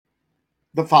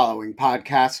The following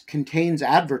podcast contains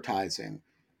advertising.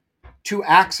 To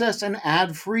access an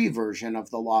ad-free version of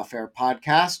the Lawfare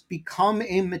podcast, become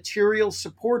a material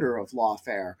supporter of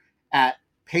Lawfare at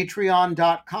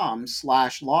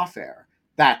patreon.com/lawfare.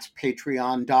 That's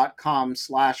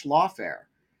patreon.com/lawfare.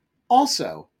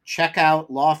 Also, check out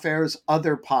Lawfare's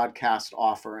other podcast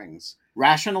offerings: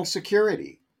 Rational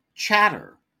Security,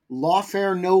 Chatter,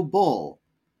 Lawfare No Bull,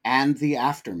 and The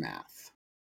Aftermath.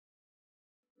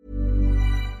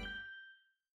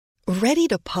 Ready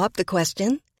to pop the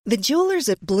question? The jewelers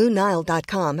at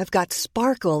BlueNile.com have got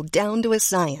sparkle down to a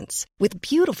science with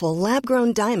beautiful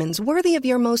lab-grown diamonds worthy of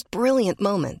your most brilliant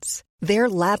moments. Their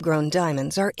lab-grown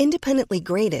diamonds are independently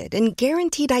graded and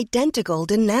guaranteed identical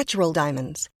to natural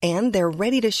diamonds, and they're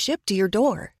ready to ship to your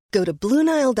door. Go to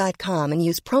BlueNile.com and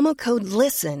use promo code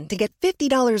LISTEN to get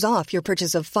 $50 off your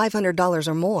purchase of $500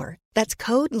 or more. That's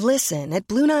code LISTEN at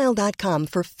BlueNile.com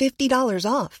for $50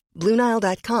 off.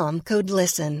 BlueNile.com, code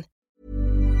LISTEN.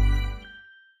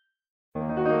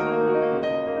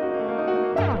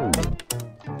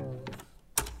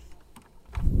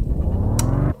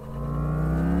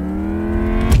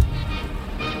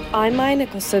 I'm Maya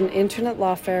Nicholson, intern at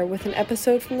Lawfare, with an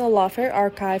episode from the Lawfare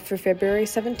archive for February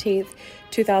 17th,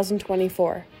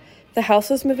 2024. The House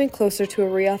was moving closer to a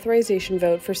reauthorization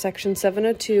vote for Section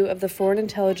 702 of the Foreign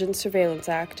Intelligence Surveillance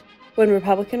Act when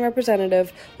Republican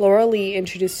Representative Laura Lee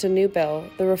introduced a new bill,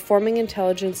 the Reforming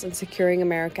Intelligence and Securing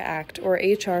America Act, or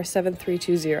H.R.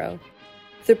 7320.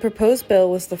 The proposed bill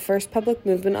was the first public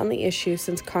movement on the issue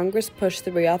since Congress pushed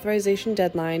the reauthorization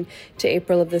deadline to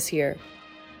April of this year.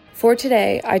 For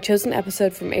today, I chose an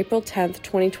episode from April 10th,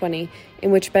 2020,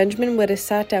 in which Benjamin Wittes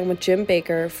sat down with Jim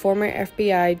Baker, former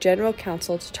FBI General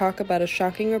Counsel, to talk about a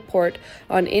shocking report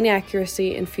on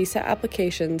inaccuracy in FISA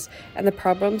applications and the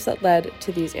problems that led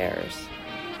to these errors.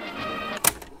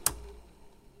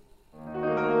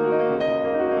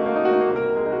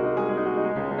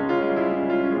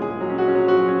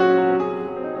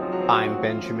 I'm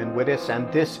Benjamin Wittes,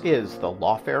 and this is the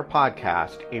Lawfare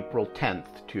Podcast, April 10th,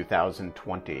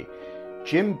 2020.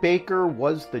 Jim Baker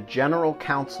was the general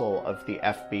counsel of the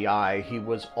FBI. He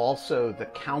was also the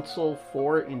counsel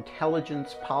for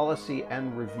intelligence policy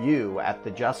and review at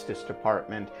the Justice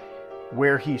Department,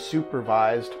 where he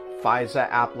supervised FISA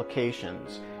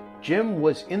applications. Jim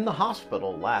was in the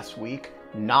hospital last week,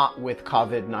 not with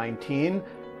COVID-19,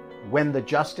 when the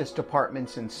Justice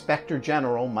Department's Inspector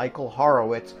General, Michael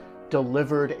Horowitz,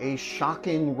 delivered a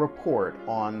shocking report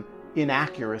on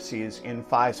inaccuracies in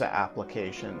FISA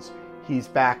applications. He's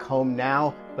back home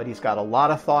now, but he's got a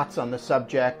lot of thoughts on the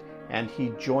subject, and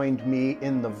he joined me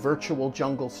in the virtual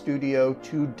Jungle studio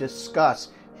to discuss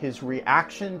his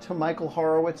reaction to Michael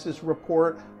Horowitz's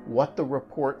report, what the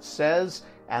report says,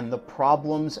 and the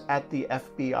problems at the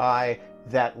FBI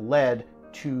that led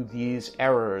to these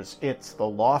errors. It's the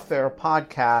Lawfare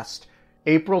Podcast,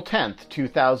 April 10th,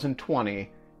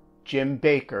 2020. Jim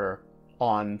Baker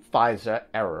on FISA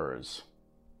errors.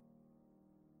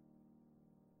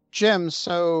 Jim,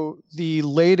 so the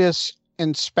latest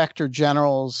Inspector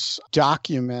General's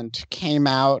document came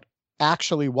out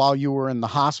actually while you were in the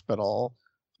hospital,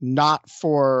 not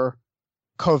for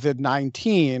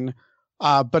COVID-19,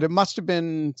 but it must have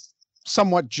been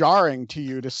somewhat jarring to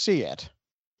you to see it.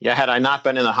 Yeah, had I not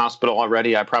been in the hospital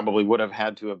already, I probably would have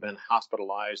had to have been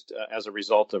hospitalized as a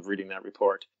result of reading that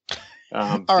report.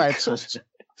 All right.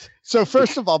 So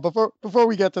first of all, before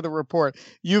we get to the report,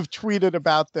 you've tweeted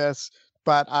about this,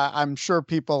 but I'm sure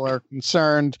people are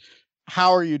concerned.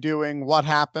 How are you doing? What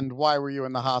happened? Why were you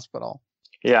in the hospital?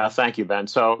 Yeah, thank you, Ben.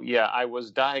 So, I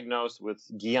was diagnosed with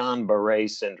Guillain-Barré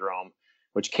syndrome,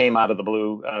 which came out of the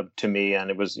blue to me.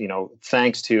 And it was,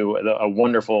 thanks to a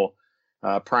wonderful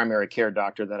primary care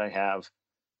doctor that I have.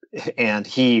 And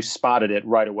he spotted it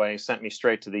right away, sent me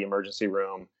straight to the emergency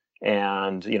room.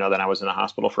 And, then I was in a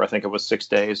hospital for, I think it was 6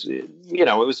 days. It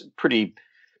was pretty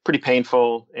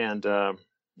painful and I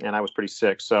was pretty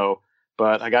sick. So,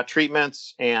 but I got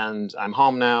treatments and I'm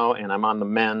home now and I'm on the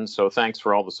mend. So thanks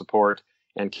for all the support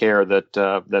and care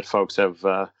that folks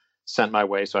have sent my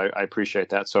way. So I appreciate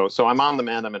that. So I'm on the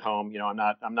mend. I'm at home.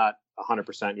 I'm not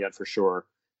 100% yet for sure,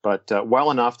 but well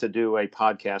enough to do a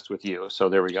podcast with you. So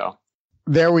there we go.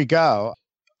 There we go.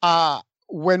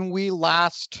 When we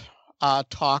last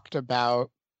talked about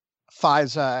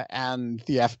FISA and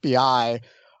the FBI,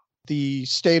 the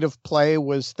state of play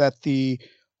was that the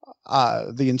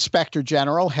Inspector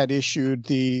General had issued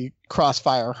the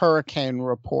Crossfire Hurricane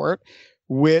Report,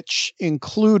 which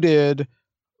included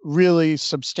really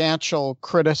substantial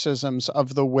criticisms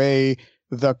of the way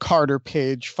the Carter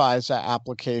Page FISA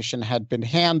application had been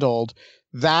handled.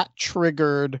 That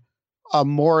triggered a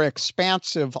more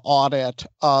expansive audit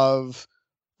of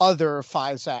other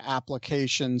FISA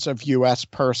applications of U.S.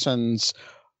 persons,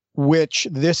 which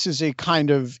this is a kind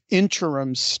of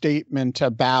interim statement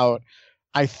about,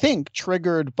 I think,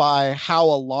 triggered by how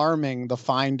alarming the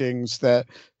findings that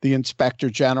the Inspector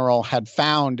General had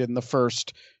found in the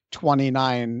first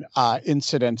 29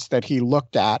 incidents that he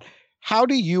looked at. How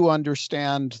do you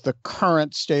understand the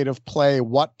current state of play?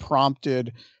 What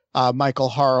prompted Michael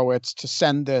Horowitz to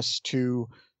send this to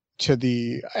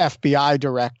the FBI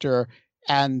director?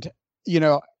 And,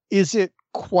 is it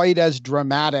quite as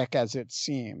dramatic as it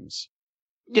seems?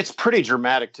 It's pretty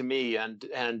dramatic to me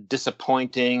and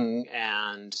disappointing,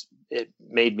 and it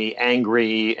made me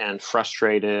angry and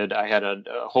frustrated. I had a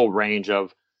whole range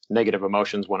of negative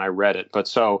emotions when I read it. But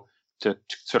so to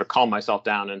sort of calm myself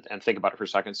down and think about it for a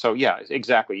second. So yeah,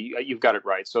 exactly. You've got it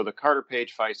right. So the Carter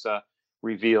Page FISA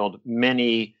revealed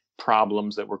many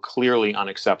problems that were clearly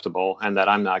unacceptable and that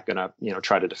I'm not going to,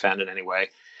 try to defend in any way.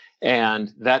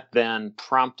 And that then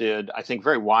prompted, I think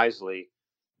very wisely,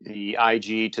 the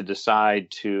IG to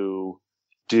decide to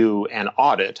do an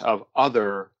audit of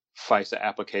other FISA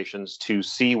applications to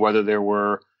see whether there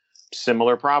were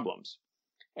similar problems.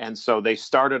 And so they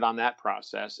started on that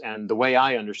process. And the way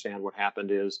I understand what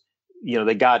happened is,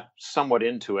 they got somewhat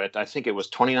into it. I think it was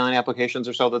 29 applications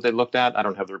or so that they looked at. I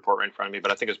don't have the report right in front of me,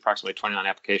 but I think it was approximately 29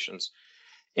 applications.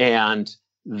 And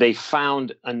they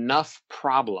found enough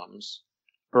problems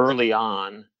early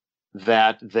on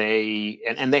that they,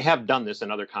 and they have done this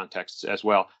in other contexts as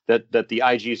well, that the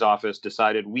IG's office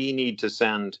decided we need to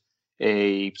send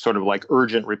a sort of like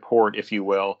urgent report, if you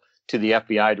will, to the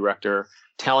FBI director,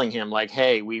 telling him like,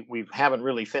 hey, we haven't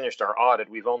really finished our audit.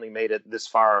 We've only made it this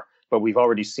far, but we've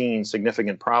already seen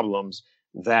significant problems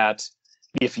that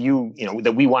if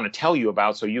that we want to tell you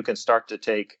about, so you can start to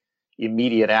take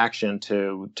immediate action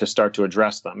to start to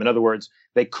address them. In other words,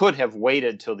 they could have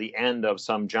waited till the end of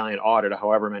some giant audit,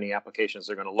 however many applications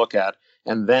they're going to look at,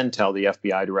 and then tell the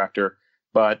FBI director.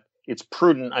 But it's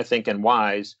prudent, I think, and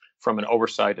wise from an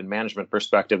oversight and management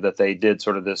perspective that they did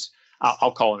sort of this,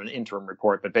 I'll call it an interim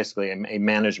report, but basically a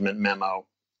management memo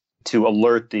to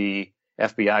alert the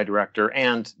FBI director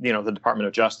and, the Department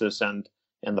of Justice and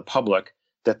the public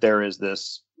that there is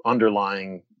this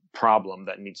underlying problem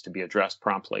that needs to be addressed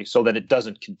promptly so that it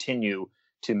doesn't continue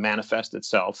to manifest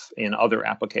itself in other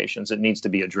applications. It needs to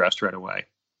be addressed right away.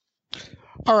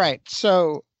 All right.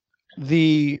 So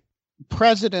the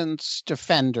president's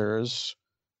defenders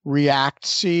react,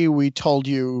 see, we told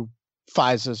you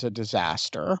FISA's a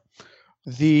disaster.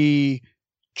 The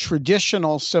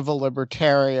traditional civil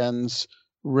libertarians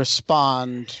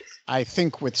respond, I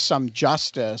think, with some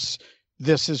justice.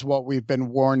 This is what we've been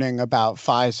warning about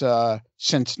FISA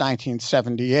since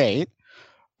 1978.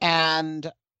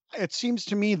 And it seems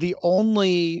to me the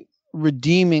only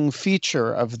redeeming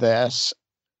feature of this,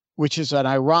 which is an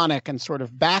ironic and sort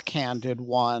of backhanded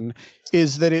one,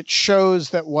 is that it shows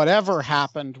that whatever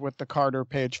happened with the Carter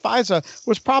Page FISA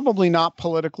was probably not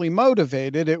politically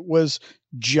motivated. It was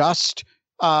just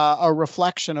a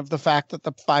reflection of the fact that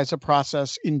the FISA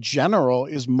process in general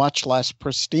is much less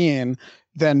pristine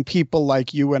than people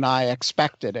like you and I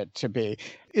expected it to be.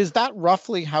 Is that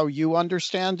roughly how you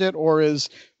understand it? Or is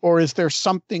there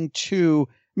something to,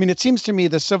 it seems to me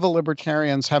the civil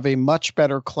libertarians have a much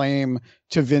better claim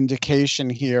to vindication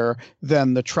here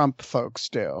than the Trump folks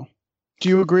do. Do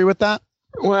you agree with that?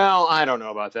 Well, I don't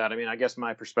know about that. I guess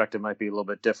my perspective might be a little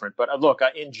bit different. But look,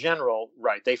 in general,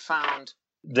 right,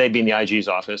 they being the IG's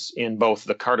office, in both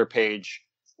the Carter Page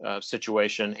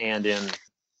situation and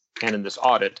in this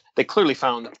audit, they clearly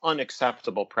found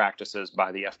unacceptable practices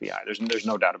by the FBI. There's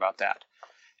no doubt about that.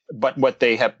 But what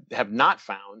they have not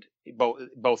found,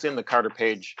 both in the Carter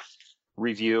Page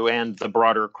review and the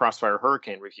broader Crossfire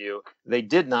Hurricane review, they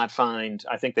did not find,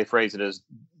 I think they phrase it as,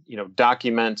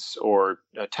 documents or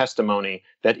testimony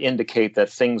that indicate that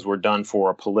things were done for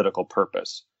a political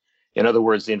purpose. In other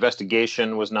words, the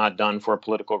investigation was not done for a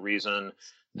political reason.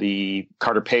 The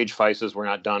Carter Page FISAs were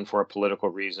not done for a political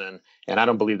reason. And I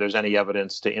don't believe there's any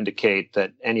evidence to indicate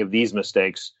that any of these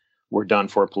mistakes were done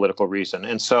for a political reason.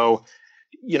 And so,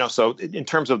 so in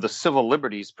terms of the civil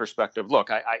liberties perspective, look,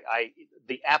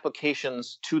 the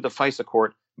applications to the FISA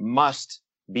court must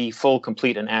be full,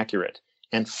 complete, and accurate,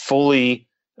 and fully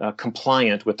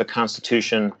compliant with the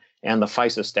Constitution and the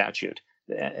FISA statute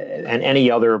and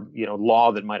any other,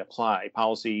 law that might apply,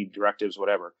 policy, directives,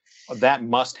 whatever. That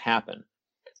must happen.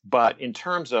 But in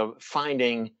terms of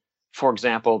finding, for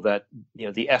example, that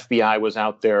the FBI was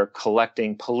out there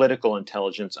collecting political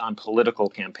intelligence on political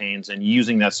campaigns and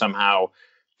using that somehow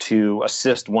to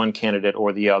assist one candidate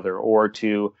or the other, or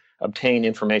to obtain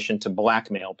information to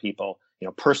blackmail people,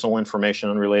 personal information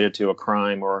unrelated to a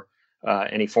crime or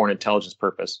any foreign intelligence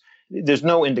purpose. There's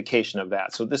no indication of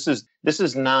that. So this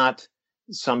is not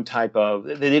some type of,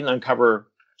 they didn't uncover,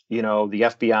 the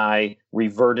FBI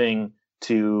reverting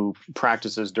to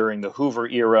practices during the Hoover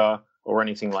era or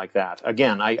anything like that.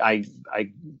 Again, I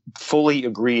fully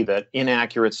agree that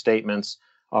inaccurate statements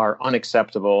are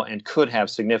unacceptable and could have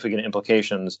significant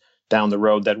implications down the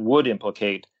road that would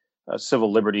implicate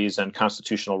civil liberties and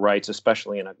constitutional rights,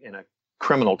 especially in a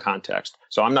criminal context.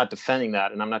 So I'm not defending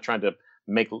that, and I'm not trying to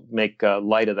make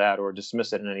light of that or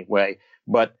dismiss it in any way.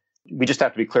 But we just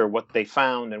have to be clear what they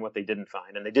found and what they didn't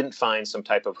find. And they didn't find some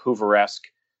type of Hoover-esque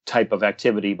type of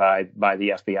activity by the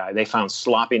FBI. They found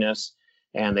sloppiness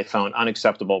and they found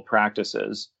unacceptable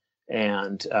practices,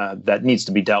 and that needs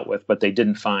to be dealt with. But they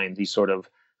didn't find these sort of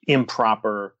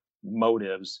improper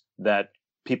motives that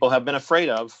people have been afraid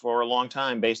of for a long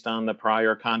time based on the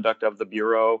prior conduct of the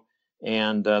Bureau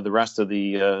and the rest of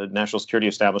the national security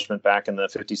establishment back in the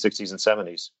 50s, 60s, and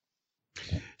 70s.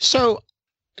 So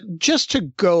just to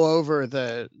go over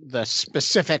the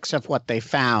specifics of what they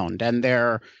found, and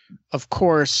of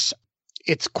course,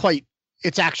 it's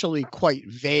actually quite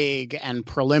vague and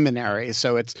preliminary,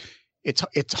 so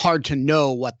it's hard to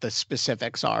know what the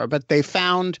specifics are, but they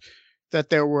found that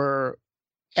there were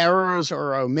errors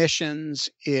or omissions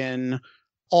in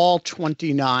all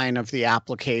 29 of the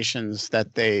applications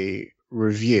that they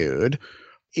reviewed.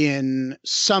 In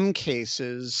some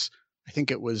cases, I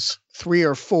think it was 3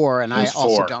 or 4, and I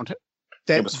also don't.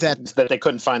 That they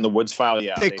couldn't find the Woods file.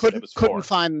 Yeah, they couldn't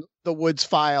find the Woods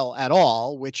file at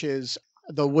all, which is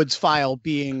the Woods file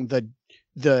being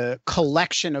the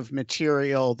collection of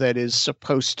material that is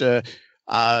supposed to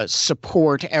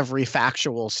support every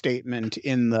factual statement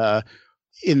in the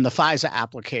FISA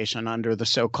application under the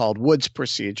so-called Woods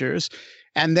procedures.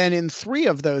 And then in 3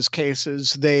 of those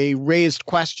cases, they raised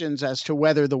questions as to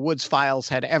whether the Woods files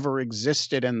had ever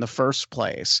existed in the first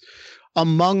place.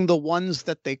 Among the ones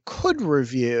that they could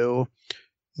review,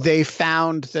 they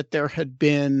found that there had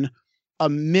been a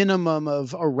minimum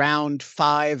of around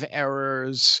 5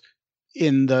 errors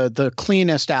in the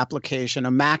cleanest application,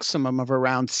 a maximum of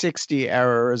around 60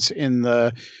 errors in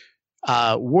the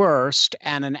worst,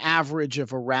 and an average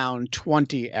of around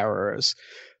 20 errors.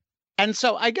 And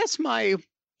so I guess my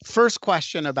first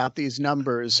question about these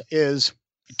numbers is,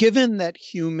 given that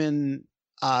human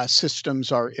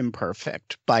systems are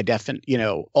imperfect by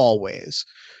definition, always,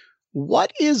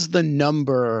 what is the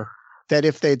number that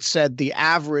if they'd said the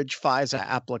average FISA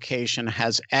application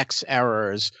has X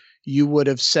errors, you would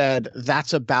have said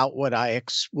that's about what I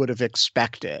would have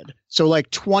expected? So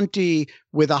like 20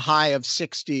 with a high of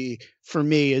 60 for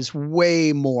me is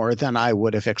way more than I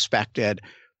would have expected.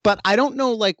 But I don't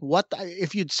know,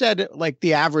 if you'd said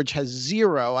the average has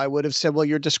 0, I would have said, well,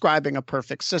 you're describing a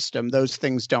perfect system. Those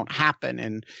things don't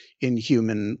happen in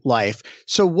human life.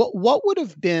 So what would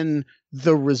have been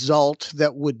the result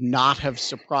that would not have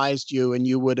surprised you, and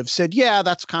you would have said, yeah,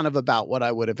 that's kind of about what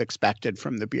I would have expected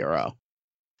from the Bureau?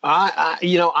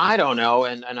 I don't know.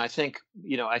 And I think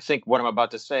what I'm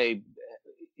about to say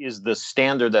is the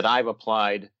standard that I've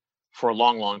applied for a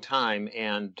long, long time.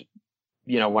 And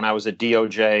when I was at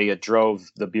DOJ, it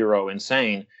drove the Bureau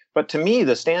insane. But to me,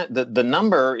 the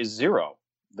number is 0.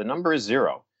 The number is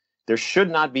 0. There should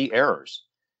not be errors,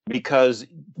 because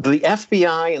the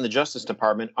FBI and the Justice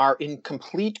Department are in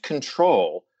complete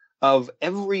control of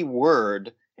every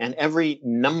word and every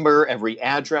number, every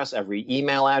address, every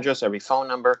email address, every phone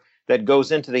number that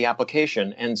goes into the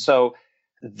application. And so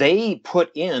they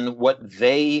put in what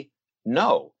they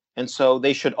know. And so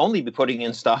they should only be putting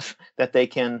in stuff that they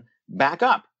can back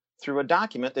up through a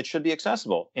document that should be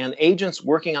accessible. And agents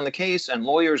working on the case and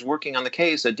lawyers working on the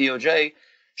case at DOJ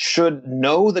should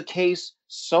know the case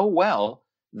so well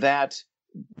that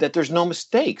there's no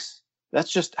mistakes.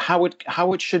 That's just how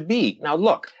it should be. Now,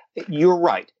 look, you're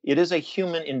right. It is a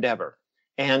human endeavor,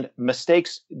 and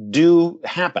mistakes do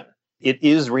happen. It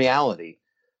is reality.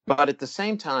 But at the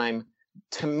same time,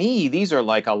 to me, these are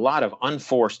like a lot of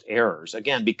unforced errors.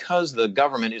 Again, because the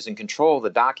government is in control of the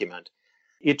document,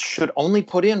 it should only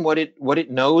put in what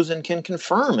it knows and can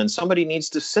confirm. And somebody needs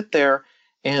to sit there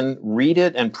and read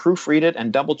it and proofread it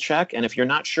and double check. And if you're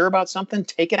not sure about something,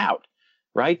 take it out.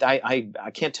 Right?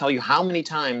 I can't tell you how many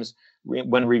times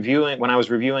when I was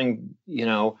reviewing,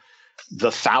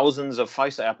 the thousands of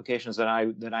FISA applications that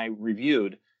I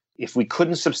reviewed, if we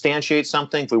couldn't substantiate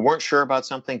something, if we weren't sure about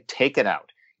something, take it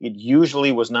out. It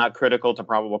usually was not critical to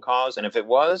probable cause. And if it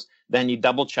was, then you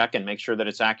double check and make sure that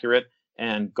it's accurate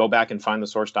and go back and find the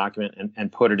source document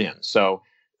and put it in. So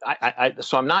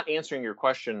so I'm not answering your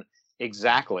question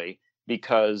exactly,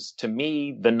 because to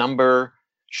me, the number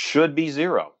should be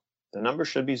zero. The number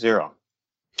should be zero.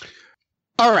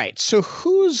 All right. So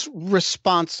whose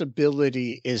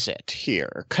responsibility is it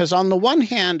here? Because on the one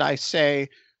hand, I say,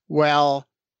 well,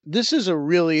 this is a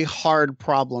really hard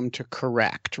problem to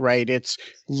correct, right? It's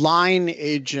line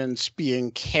agents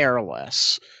being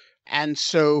careless. And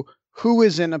so who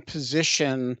is in a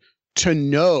position to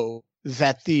know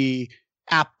that the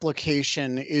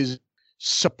application is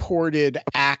supported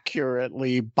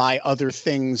accurately by other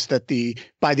things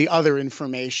by the other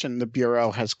information the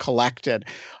Bureau has collected?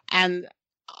 And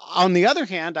on the other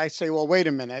hand, I say, well, wait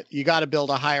a minute, you got to build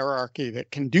a hierarchy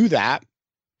that can do that,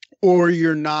 or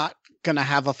you're not going to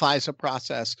have a FISA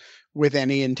process with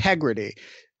any integrity.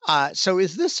 So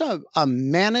is this a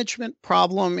management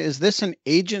problem? Is this an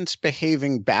agents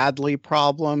behaving badly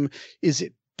problem? Is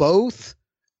it both?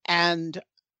 And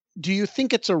do you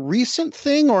think it's a recent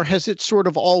thing, or has it sort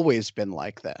of always been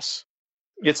like this?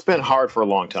 It's been hard for a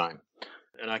long time.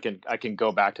 And I can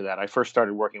go back to that. I first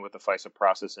started working with the FISA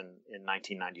process in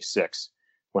 1996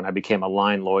 when I became a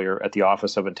line lawyer at the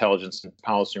Office of Intelligence and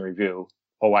Policy Review,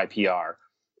 OIPR.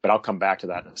 But I'll come back to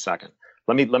that in a second.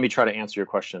 Let me try to answer your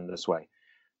question this way.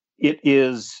 It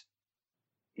is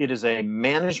a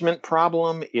management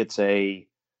problem. It's a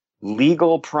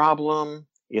legal problem.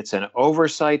 It's an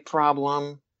oversight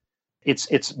problem.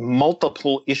 It's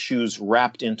multiple issues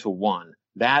wrapped into one.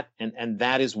 That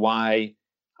is why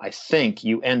I think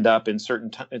you end up in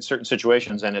certain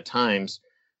situations and at times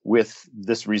with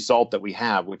this result that we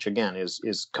have, which again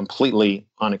is completely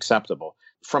unacceptable.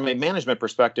 From a management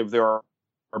perspective, there are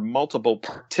multiple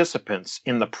participants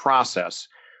in the process,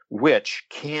 which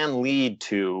can lead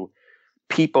to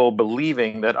people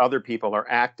believing that other people are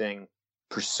acting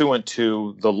pursuant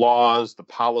to the laws, the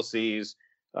policies,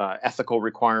 ethical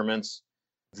requirements,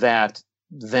 that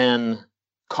then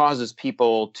causes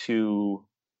people to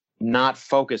not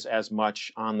focus as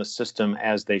much on the system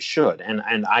as they should.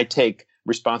 And I take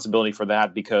responsibility for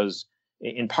that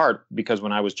in part because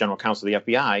when I was general counsel of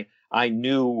the FBI, I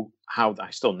knew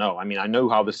I knew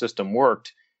how the system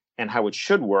worked and how it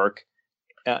should work,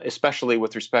 especially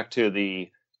with respect to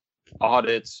the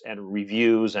audits and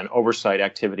reviews and oversight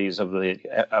activities of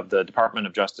the Department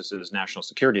of Justice's National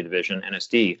Security Division,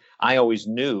 NSD. I always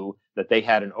knew that they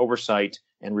had an oversight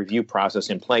and review process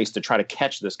in place to try to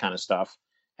catch this kind of stuff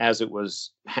as it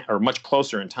was, or much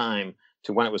closer in time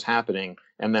to when it was happening,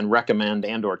 and then recommend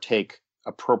and or take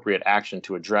appropriate action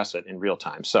to address it in real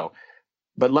time. So,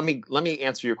 but let me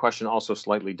answer your question also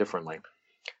slightly differently.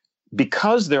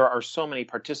 Because there are so many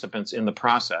participants in the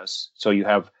process, so you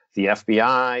have the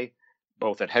FBI,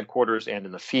 both at headquarters and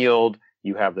in the field,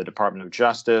 you have the Department of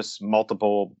Justice,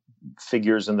 multiple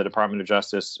figures in the Department of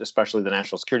Justice, especially the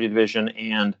National Security Division,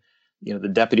 and the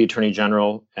Deputy Attorney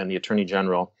General and the Attorney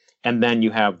General. And then you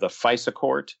have the FISA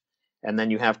court, and then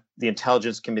you have the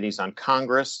intelligence committees on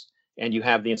Congress, and you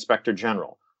have the Inspector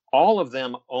General. All of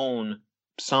them own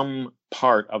some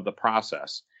part of the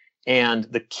process. And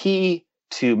the key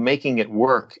to making it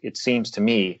work, it seems to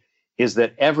me, is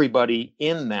that everybody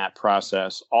in that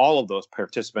process, all of those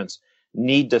participants,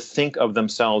 need to think of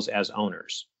themselves as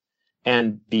owners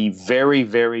and be very,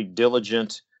 very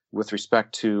diligent with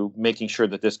respect to making sure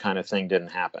that this kind of thing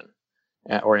didn't happen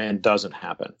and doesn't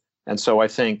happen. And so I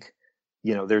think,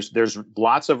 there's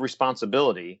lots of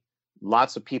responsibility.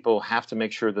 Lots of people have to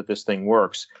make sure that this thing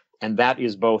works. And that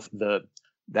is both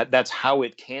that's how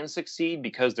it can succeed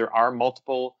because there are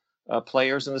multiple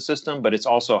players in the system, but it's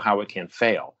also how it can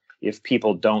fail if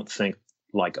people don't think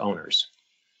like owners.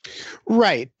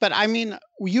 Right. But I mean,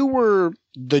 you were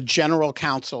the general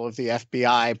counsel of the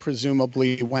FBI,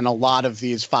 presumably when a lot of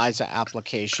these FISA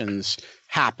applications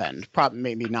happened. Probably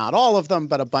maybe not all of them,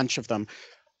 but a bunch of them.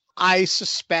 I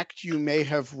suspect you may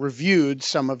have reviewed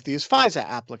some of these FISA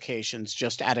applications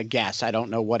just at a guess. I don't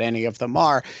know what any of them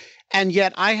are. And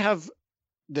yet I have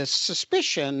this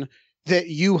suspicion that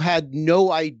you had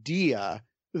no idea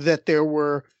that there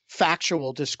were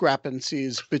factual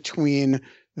discrepancies between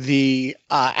the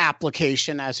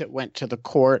application as it went to the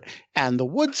court and the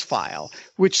Woods file,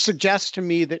 which suggests to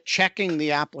me that checking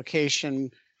the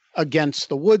application against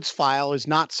the Woods file is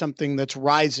not something that's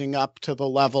rising up to the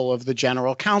level of the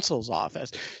general counsel's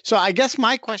office. So I guess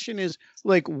my question is,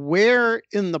 where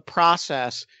in the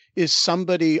process is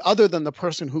somebody other than the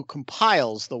person who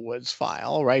compiles the Woods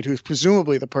file, right, who's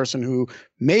presumably the person who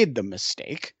made the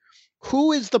mistake?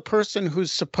 Who is the person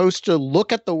who's supposed to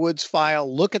look at the Woods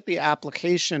file, look at the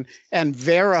application, and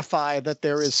verify that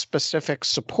there is specific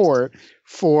support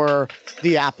for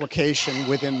the application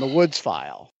within the Woods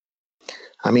file?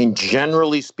 I mean,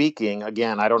 generally speaking,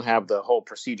 again, I don't have the whole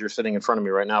procedure sitting in front of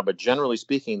me right now, but generally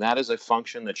speaking, that is a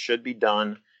function that should be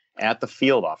done at the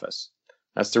field office.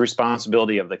 That's the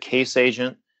responsibility of the case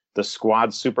agent, the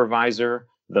squad supervisor,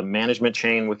 the management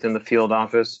chain within the field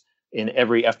office. In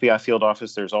every FBI field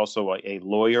office, there's also a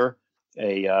lawyer,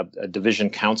 a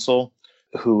division counsel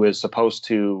who is supposed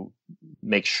to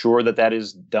make sure that that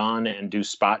is done and do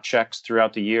spot checks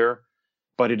throughout the year.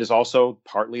 But it is also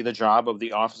partly the job of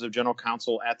the Office of General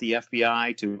Counsel at the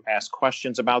FBI to ask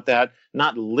questions about that,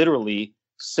 not literally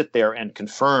sit there and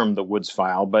confirm the Woods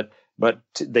file, but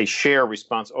they share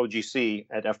OGC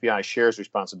at FBI shares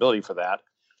responsibility for that.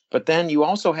 But then you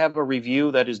also have a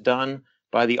review that is done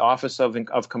by the Office of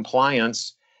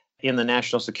Compliance in the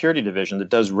National Security Division that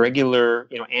does regular,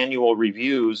 annual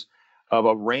reviews of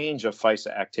a range of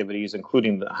FISA activities,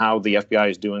 including how the FBI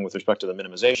is doing with respect to the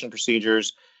minimization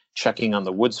procedures, checking on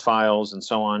the Woods files, and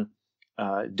so on.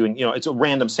 It's a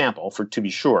random sample to be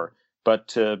sure, but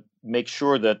to make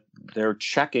sure that they're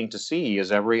checking to see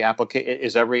is every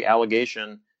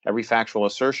allegation, every factual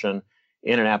assertion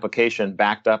in an application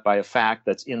backed up by a fact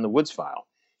that's in the Woods file.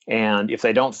 And if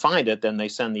they don't find it, then they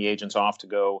send the agents off to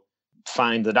go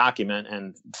find the document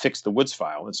and fix the Woods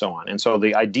file and so on. And so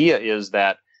the idea is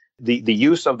that the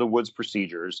use of the Woods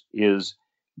procedures is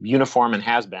uniform and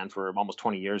has been for almost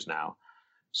 20 years now.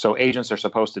 So agents are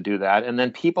supposed to do that. And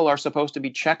then people are supposed to be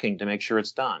checking to make sure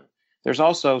it's done. There's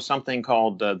also something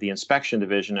called the inspection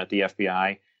division at the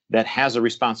FBI that has a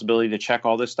responsibility to check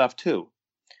all this stuff too.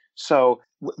 So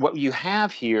what you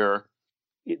have here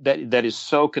that is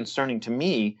so concerning to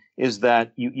me is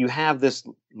that you have this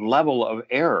level of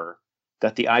error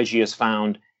that the IG has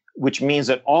found, which means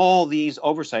that all these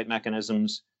oversight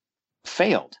mechanisms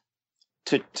failed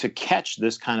to catch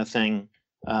this kind of thing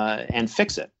and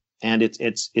fix it. And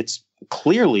it's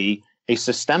clearly a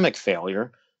systemic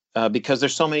failure because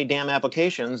there's so many damn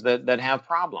applications that have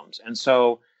problems. And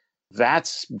so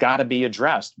that's got to be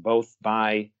addressed both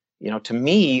by, to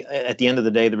me, at the end of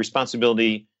the day, the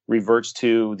responsibility reverts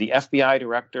to the FBI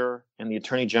director and the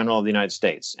Attorney General of the United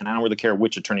States. And I don't really care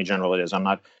which Attorney General it is. I'm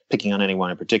not picking on anyone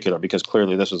in particular because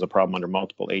clearly this is a problem under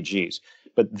multiple AGs.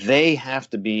 But they have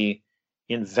to be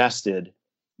invested,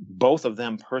 both of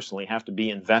them personally have to be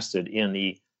invested in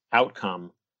the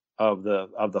outcome of the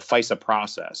FISA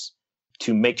process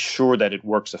to make sure that it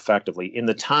works effectively. In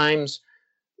the times,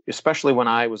 especially when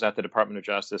I was at the Department of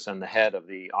Justice and the head of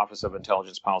the Office of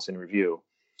Intelligence Policy and Review,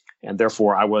 and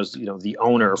therefore I was, the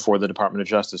owner for the Department of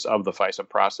Justice of the FISA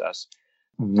process,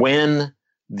 when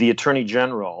the Attorney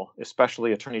General,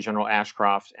 especially Attorney General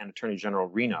Ashcroft and Attorney General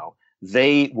Reno,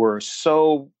 they were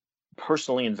so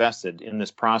personally invested in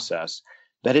this process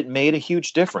that it made a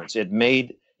huge difference. It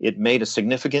made a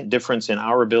significant difference in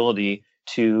our ability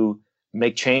to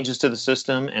make changes to the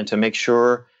system and to make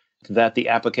sure that the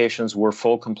applications were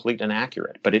full, complete, and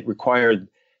accurate. But it required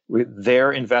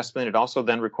their investment. It also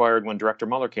then required, when Director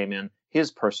Mueller came in,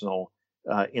 his personal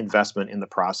investment in the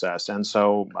process. And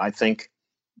so I think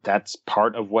that's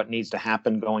part of what needs to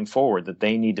happen going forward, that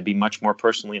they need to be much more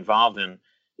personally involved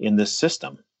in this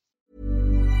system.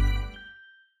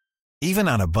 Even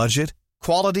on a budget,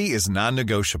 quality is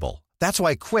non-negotiable. That's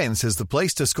why Quince is the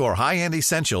place to score high-end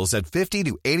essentials at 50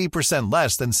 to 80%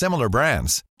 less than similar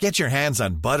brands. Get your hands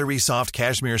on buttery soft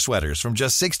cashmere sweaters from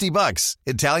just $60,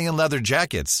 Italian leather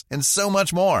jackets, and so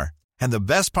much more. And the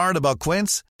best part about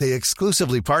Quince, they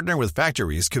exclusively partner with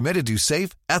factories committed to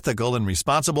safe, ethical, and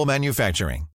responsible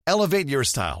manufacturing. Elevate your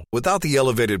style without the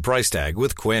elevated price tag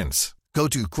with Quince. Go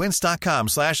to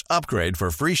quince.com/upgrade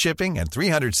for free shipping and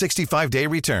 365-day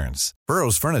returns.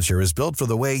 Burrow's furniture is built for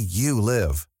the way you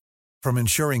live. From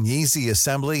ensuring easy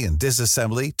assembly and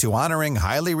disassembly to honoring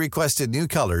highly requested new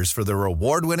colors for their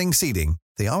award-winning seating,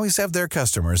 they always have their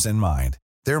customers in mind.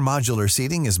 Their modular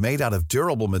seating is made out of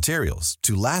durable materials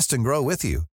to last and grow with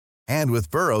you. And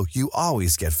with Burrow, you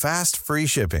always get fast, free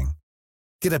shipping.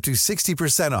 Get up to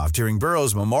 60% off during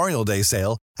Burrow's Memorial Day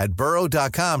sale at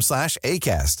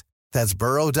burrow.com/ACAST. That's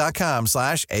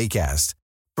burrow.com/ACAST.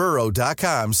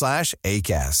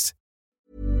 burrow.com/ACAST.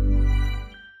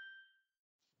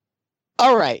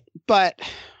 All right. But,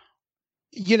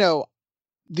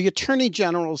 the Attorney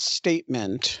General's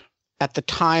statement at the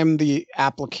time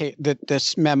that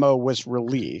this memo was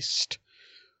released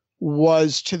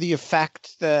was to the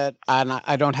effect that, and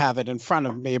I don't have it in front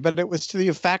of me, but it was to the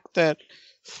effect that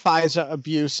FISA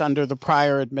abuse under the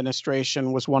prior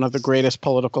administration was one of the greatest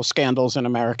political scandals in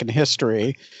American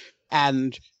history,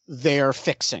 and they're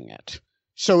fixing it.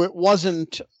 So it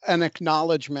wasn't an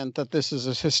acknowledgement that this is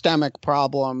a systemic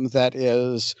problem that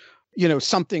is,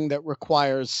 something that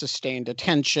requires sustained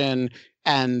attention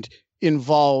and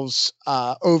involves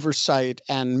oversight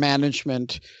and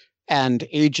management and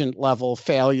agent level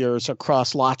failures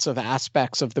across lots of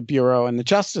aspects of the Bureau and the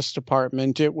Justice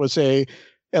Department. It was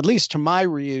at least to my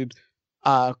read,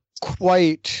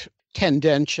 quite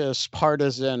tendentious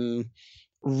partisan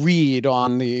read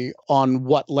on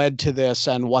what led to this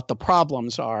and what the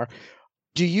problems are.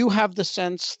 Do you have the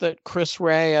sense that Chris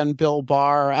Wray and Bill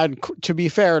Barr, and to be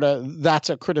fair, that's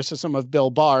a criticism of Bill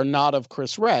Barr, not of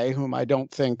Chris Wray, whom I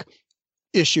don't think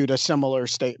issued a similar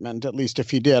statement, at least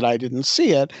if he did, I didn't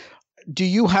see it. Do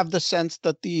you have the sense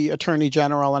that the Attorney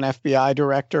General and FBI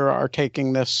Director are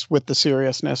taking this with the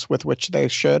seriousness with which they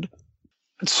should?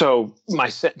 So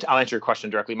I'll answer your question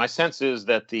directly. My sense is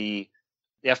that the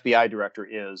FBI Director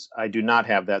is. I do not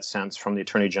have that sense from the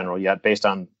Attorney General yet, based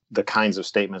on the kinds of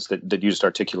statements that you just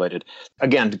articulated.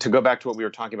 Again, to go back to what we were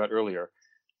talking about earlier,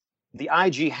 the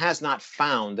IG has not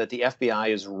found that the FBI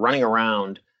is running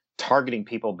around targeting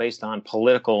people based on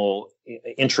political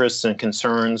interests and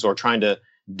concerns, or trying to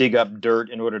dig up dirt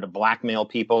in order to blackmail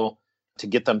people to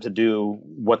get them to do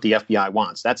what the FBI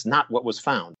wants. That's not what was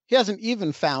found. He hasn't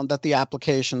even found that the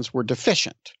applications were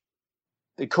deficient.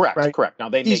 Correct, right? Correct. Now,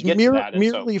 they may get to that.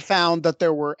 Merely found that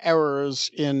there were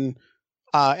errors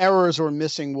or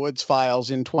missing Woods files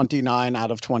in 29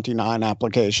 out of 29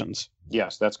 applications.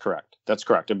 Yes, that's correct. That's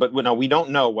correct. But no, we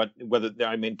don't know whether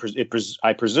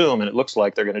I presume, and it looks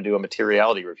like they're going to do a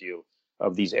materiality review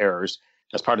of these errors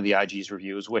as part of the IG's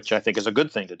reviews, which I think is a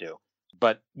good thing to do.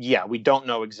 But yeah, we don't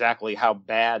know exactly how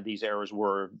bad these errors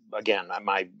were. Again,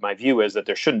 my view is that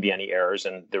there shouldn't be any errors,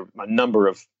 and there are a number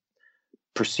of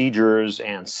procedures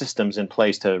and systems in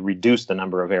place to reduce the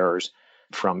number of errors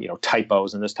from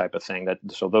typos and this type of thing.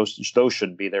 So those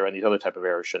shouldn't be there, and these other type of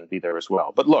errors shouldn't be there as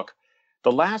well. But look,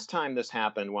 the last time this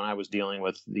happened, when I was dealing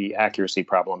with the accuracy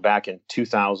problem back in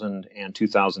 2000 and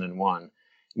 2001,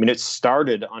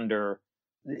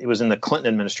 it was in the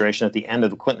Clinton administration, at the end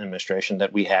of the Clinton administration,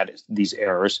 that we had these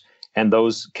errors, and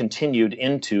those continued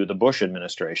into the Bush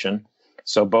administration.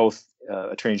 So both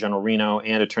Attorney General Reno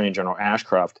and Attorney General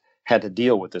Ashcroft had to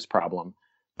deal with this problem.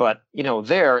 But it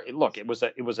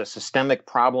was a systemic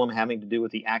problem having to do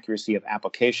with the accuracy of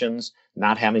applications,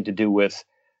 not having to do with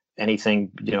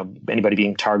anything, anybody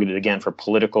being targeted again for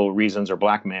political reasons or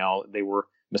blackmail. They were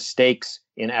mistakes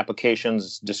in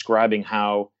applications describing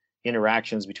how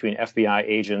interactions between FBI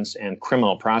agents and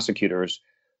criminal prosecutors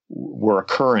were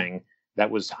occurring.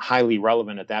 That was highly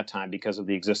relevant at that time because of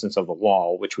the existence of the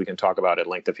wall, which we can talk about at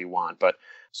length if you want. But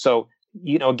so,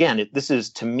 again, this is,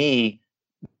 to me,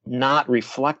 not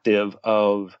reflective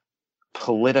of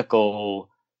political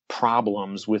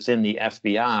problems within the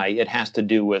FBI. It has to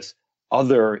do with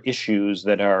other issues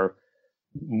that are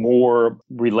more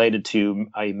related to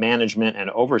a management and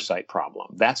oversight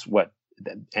problem. That's what,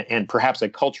 and perhaps a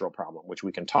cultural problem, which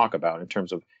we can talk about in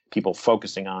terms of people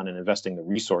focusing on and investing the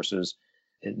resources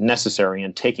necessary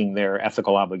and taking their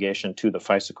ethical obligation to the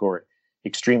FISA court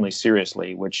extremely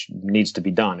seriously, which needs to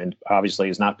be done and obviously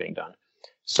is not being done.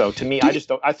 So to me,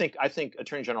 I think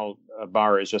Attorney General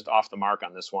Barr is just off the mark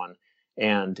on this one.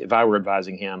 And if I were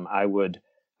advising him, I would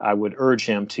urge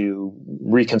him to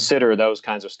reconsider those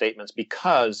kinds of statements,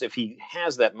 because if he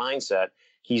has that mindset,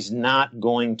 he's not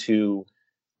going to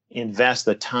invest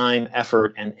the time,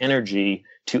 effort, and energy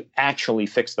to actually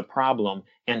fix the problem.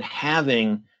 And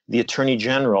having the Attorney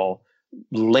General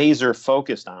laser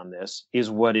focused on this is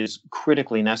what is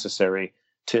critically necessary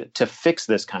to fix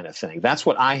this kind of thing. That's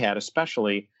what I had,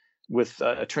 especially with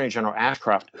Attorney General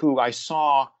Ashcroft, who I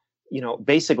saw,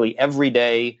 basically every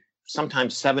day,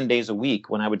 sometimes 7 days a week.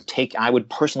 When I would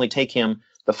personally take him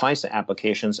the FISA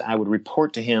applications. I would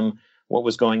report to him what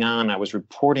was going on. I was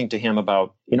reporting to him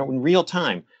about, in real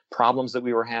time, problems that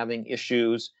we were having,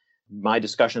 issues, my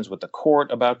discussions with the court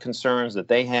about concerns that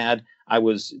they had.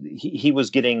 He was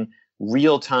getting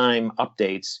real-time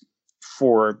updates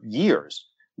for years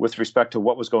with respect to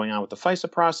what was going on with the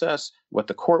FISA process, what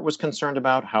the court was concerned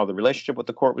about, how the relationship with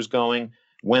the court was going,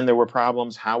 when there were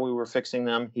problems, how we were fixing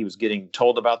them. He was getting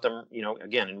told about them,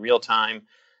 again, in real time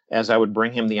as I would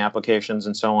bring him the applications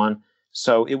and so on.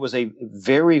 So it was a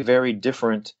very, very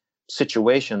different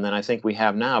situation than I think we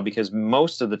have now, because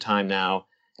most of the time now,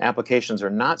 applications are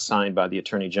not signed by the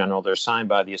Attorney General. They're signed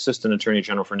by the Assistant Attorney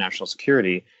General for National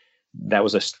Security. That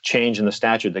was a change in the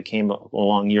statute that came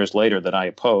along years later that I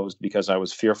opposed, because I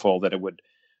was fearful that it would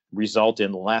result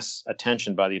in less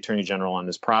attention by the Attorney General on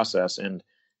this process. And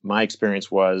my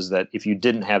experience was that if you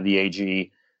didn't have the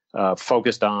AG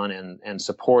focused on and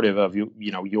supportive of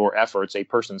your efforts, a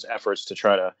person's efforts to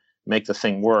try to make the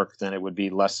thing work, then it would be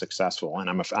less successful.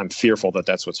 And I'm fearful that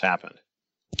that's what's happened.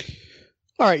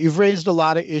 All right, you've raised a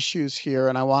lot of issues here,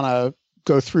 and I want to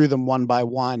go through them one by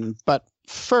one. But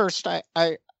first,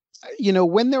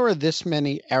 when there are this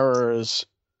many errors,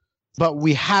 but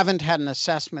we haven't had an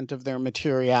assessment of their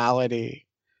materiality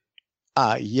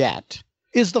yet,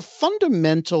 is the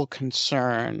fundamental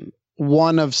concern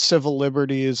one of civil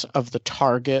liberties of the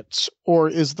targets, or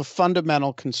is the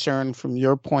fundamental concern from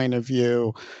your point of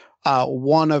view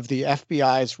one of the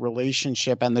FBI's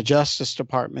relationship and the Justice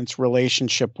Department's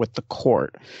relationship with the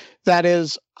court? That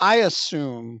is, I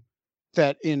assume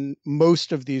that in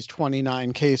most of these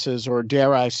 29 cases, or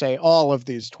dare I say all of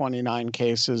these 29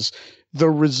 cases, the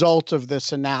result of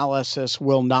this analysis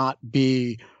will not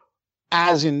be,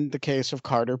 as in the case of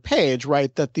Carter Page,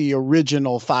 right, that the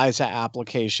original FISA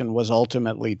application was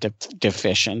ultimately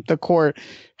deficient. The court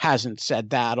hasn't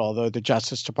said that, although the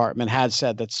Justice Department had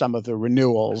said that some of the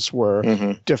renewals were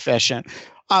deficient.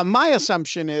 My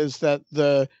assumption is that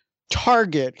the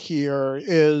target here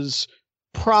is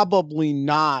probably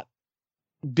not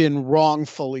been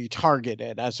wrongfully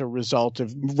targeted as a result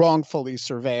of wrongfully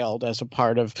surveilled as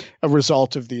a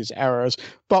result of these errors.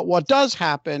 But what does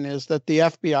happen is that the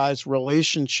FBI's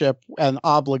relationship and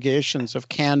obligations of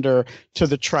candor to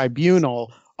the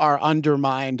tribunal are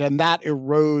undermined, and that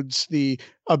erodes the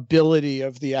ability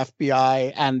of the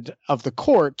FBI and of the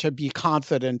court to be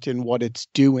confident in what it's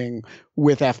doing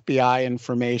with FBI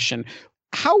information.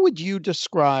 How would you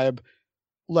describe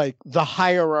the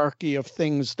hierarchy of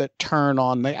things that turn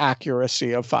on the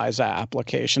accuracy of FISA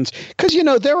applications? Because,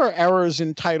 there are errors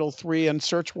in Title III and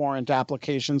search warrant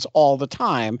applications all the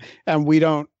time, and we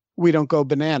don't go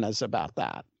bananas about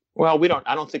that. Well,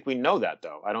 I don't think we know that,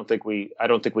 though. I don't think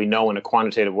we know in a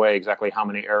quantitative way exactly how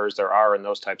many errors there are in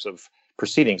those types of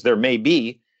proceedings. There may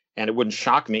be, and it wouldn't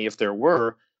shock me if there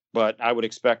were, but I would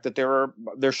expect that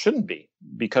there shouldn't be,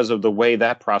 because of the way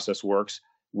that process works.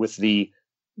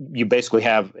 You basically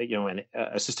have, an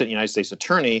assistant United States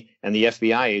attorney and the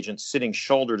FBI agent sitting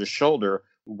shoulder to shoulder,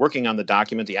 working on the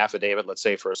document, the affidavit, let's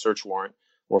say for a search warrant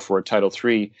or for a Title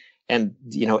III. And,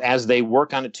 as they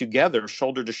work on it together,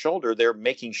 shoulder to shoulder, they're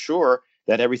making sure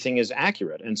that everything is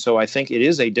accurate. And so I think it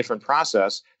is a different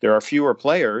process. There are fewer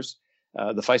players.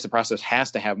 The FISA process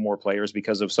has to have more players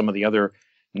because of some of the other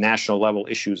national level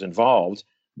issues involved.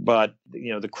 But,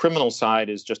 the criminal side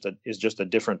is just a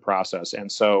different process.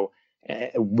 And so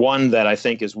one that I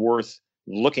think is worth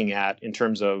looking at in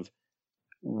terms of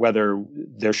whether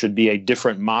there should be a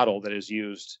different model that is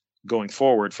used going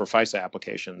forward for FISA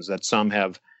applications that some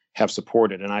have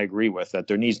supported. And I agree with that.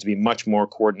 There needs to be much more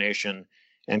coordination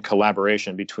and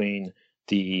collaboration between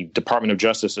the Department of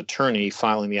Justice attorney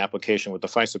filing the application with the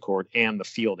FISA court and the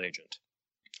field agent.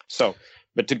 So,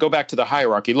 but to go back to the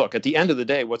hierarchy, look, at the end of the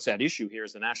day, what's at issue here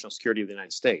is the national security of the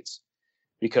United States,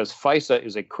 because FISA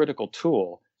is a critical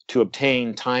tool to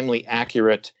obtain timely,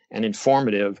 accurate, and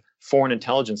informative foreign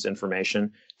intelligence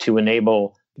information to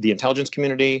enable the intelligence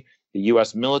community, the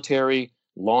U.S. military,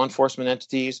 law enforcement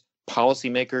entities,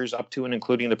 policymakers up to and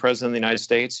including the President of the United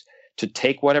States to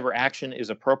take whatever action is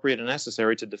appropriate and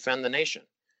necessary to defend the nation.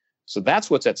 So that's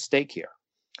what's at stake here.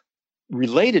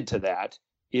 Related to that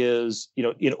is,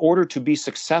 in order to be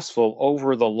successful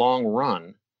over the long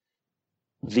run,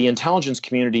 the intelligence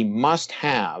community must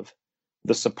have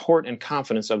the support and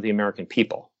confidence of the American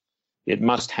people. It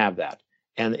must have that.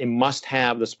 And it must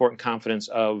have the support and confidence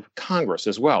of Congress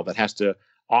as well, that has to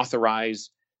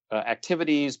authorize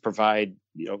activities, provide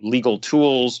legal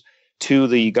tools to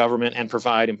the government, and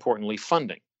provide, importantly,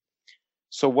 funding.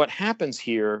 So what happens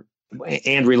here,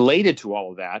 and related to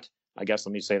all of that, I guess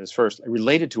let me say this first,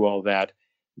 related to all of that,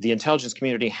 the intelligence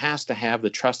community has to have the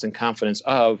trust and confidence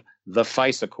of the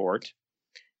FISA court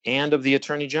and of the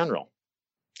Attorney General,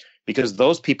 because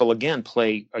those people, again,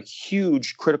 play a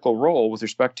huge critical role with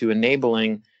respect to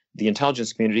enabling the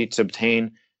intelligence community to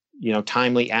obtain,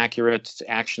 timely, accurate,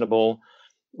 actionable,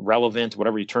 relevant,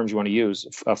 whatever terms you want to use,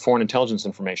 foreign intelligence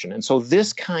information. And so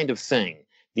this kind of thing,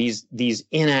 these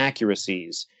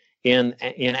inaccuracies in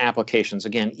applications,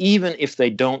 again, even if they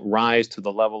don't rise to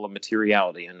the level of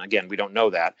materiality, and again, we don't know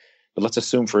that, but let's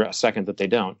assume for a second that they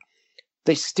don't,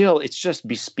 it just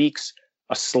bespeaks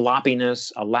a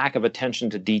sloppiness, a lack of attention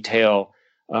to detail,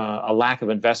 a lack of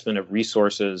investment of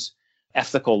resources,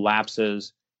 ethical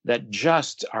lapses that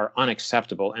just are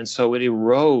unacceptable. And so it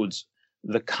erodes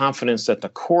the confidence that the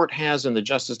court has in the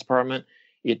Justice Department.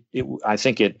 I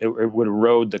think it would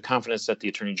erode the confidence that the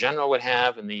Attorney General would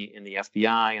have in the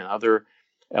FBI and other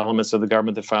elements of the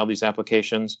government that file these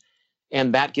applications.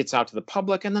 And that gets out to the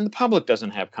public, and then the public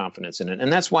doesn't have confidence in it.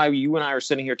 And that's why you and I are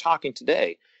sitting here talking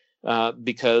today,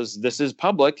 because this is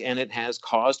public and it has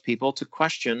caused people to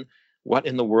question what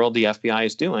in the world the FBI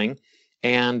is doing,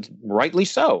 and rightly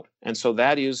so. And so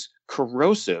that is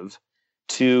corrosive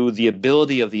to the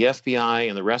ability of the FBI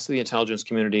and the rest of the intelligence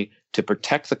community to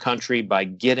protect the country by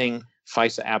getting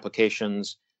FISA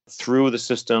applications through the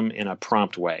system in a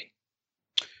prompt way.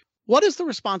 What is the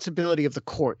responsibility of the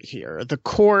court here? The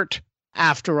court,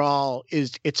 after all,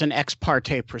 it's an ex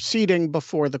parte proceeding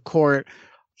before the court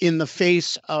in the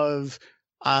face of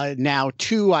now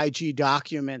 2 IG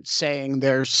documents saying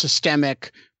there's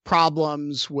systemic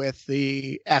problems with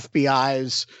the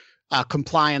FBI's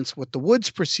compliance with the Woods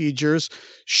procedures.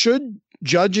 Should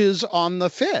judges on the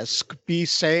FISC be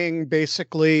saying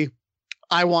basically,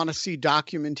 I want to see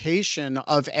documentation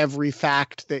of every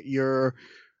fact that you're,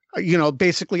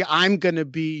 basically I'm going to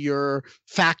be your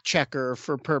fact checker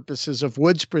for purposes of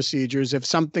Woods procedures. If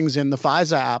something's in the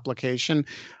FISA application,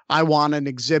 I want an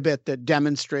exhibit that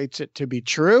demonstrates it to be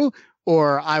true,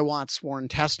 or I want sworn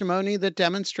testimony that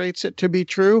demonstrates it to be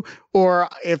true, or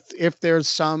if there's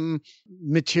some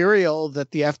material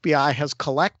that the FBI has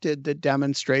collected that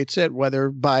demonstrates it, whether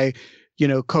by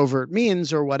covert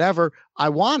means or whatever, I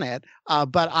want it.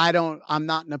 But I'm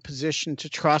not in a position to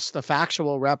trust the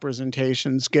factual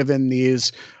representations given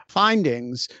these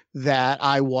findings that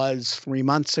I was 3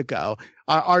 months ago.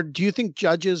 Do you think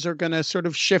judges are going to sort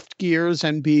of shift gears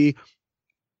and be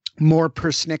more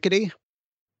persnickety?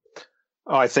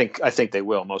 Oh, I think they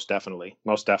will, most definitely.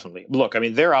 Most definitely. Look, I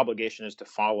mean, their obligation is to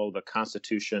follow the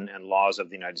Constitution and laws of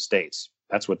the United States.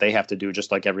 That's what they have to do,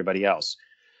 just like everybody else.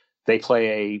 They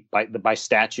play by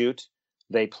statute,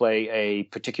 they play a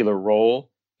particular role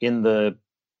in the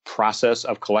process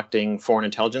of collecting foreign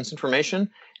intelligence information.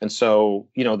 And so,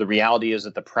 the reality is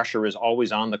that the pressure is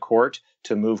always on the court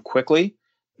to move quickly.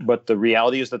 But the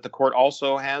reality is that the court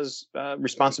also has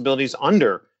responsibilities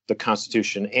under the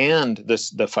Constitution and the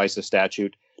FISA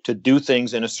statute to do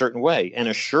things in a certain way and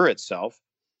assure itself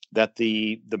that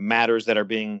the matters that are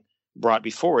being brought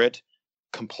before it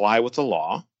comply with the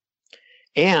law,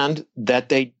 and that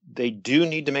they do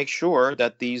need to make sure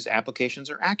that these applications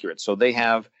are accurate. So they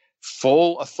have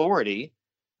full authority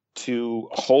to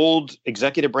hold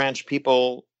executive branch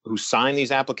people who sign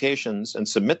these applications and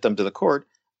submit them to the court,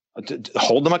 to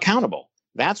hold them accountable.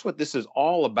 That's what this is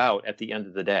all about at the end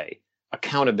of the day.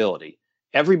 Accountability.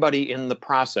 Everybody in the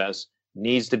process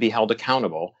needs to be held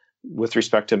accountable with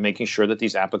respect to making sure that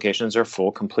these applications are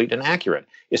full, complete, and accurate,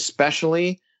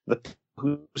 especially the people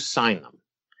who sign them.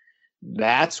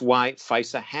 That's why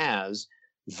FISA has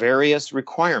various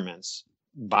requirements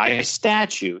by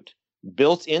statute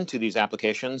built into these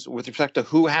applications with respect to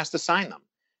who has to sign them,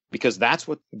 because that's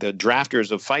what the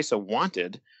drafters of FISA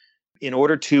wanted in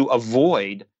order to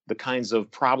avoid the kinds of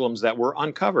problems that were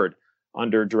uncovered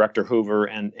under Director Hoover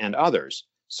and others,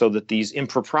 so that these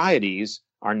improprieties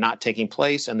are not taking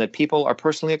place and that people are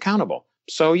personally accountable.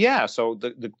 So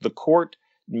the court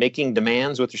making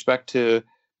demands with respect to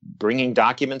bringing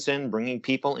documents in, bringing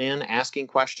people in, asking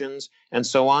questions, and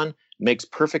so on, makes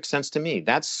perfect sense to me.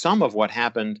 That's some of what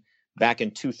happened back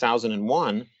in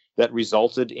 2001 that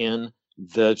resulted in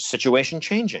the situation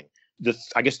changing.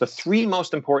 I guess the 3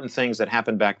 most important things that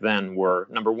happened back then were,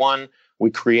 number one,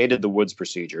 we created the Woods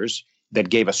procedures that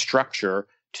gave a structure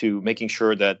to making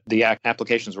sure that the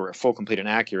applications were full, complete, and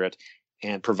accurate,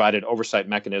 and provided oversight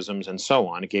mechanisms and so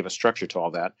on. It gave a structure to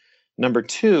all that. Number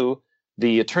two,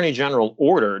 the Attorney General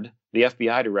ordered the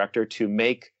FBI director to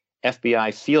make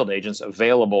FBI field agents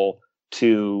available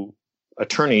to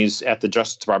attorneys at the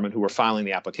Justice Department who were filing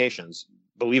the applications.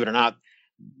 Believe it or not,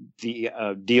 the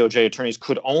DOJ attorneys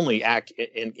could only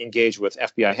engage with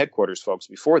FBI headquarters folks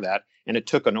before that, and it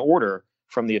took an order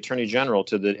from the Attorney General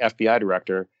to the FBI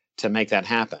director to make that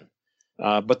happen.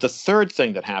 But the third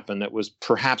thing that happened that was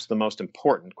perhaps the most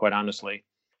important, quite honestly,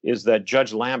 is that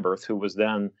Judge Lamberth, who was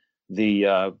then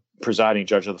the presiding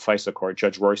judge of the FISA court,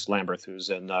 Judge Royce Lamberth, who's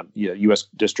in U.S.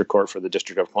 District Court for the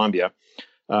District of Columbia,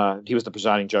 he was the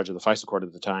presiding judge of the FISA court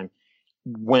at the time.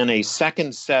 When a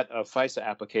second set of FISA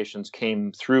applications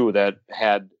came through that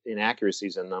had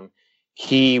inaccuracies in them,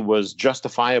 he was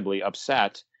justifiably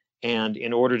upset. And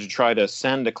in order to try to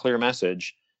send a clear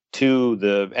message to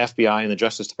the FBI and the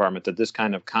Justice Department that this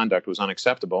kind of conduct was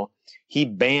unacceptable, he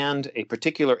banned a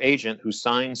particular agent who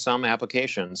signed some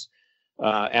applications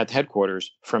at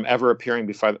headquarters from ever appearing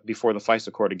before the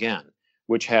FISA court again,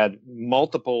 which had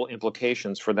multiple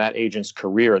implications for that agent's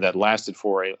career that lasted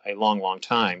for a long, long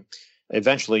time.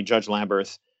 Eventually, Judge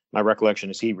Lamberth, my recollection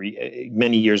is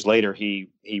many years later, he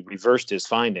reversed his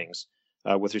findings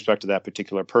with respect to that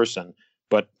particular person.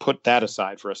 But put that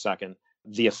aside for a second,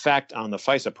 the effect on the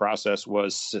FISA process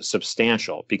was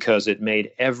substantial because it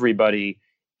made everybody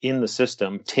in the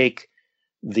system take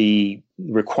the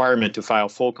requirement to file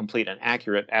full, complete, and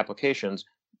accurate applications,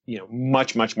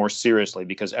 much, much more seriously,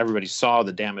 because everybody saw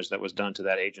the damage that was done to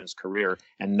that agent's career,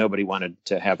 and nobody wanted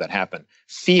to have that happen.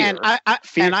 Fear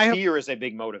is a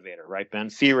big motivator, right, Ben?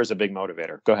 Fear is a big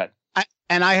motivator. Go ahead.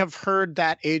 I have heard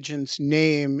that agent's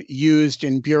name used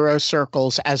in bureau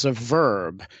circles as a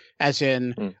verb, as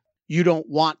in you don't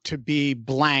want to be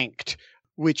blanked,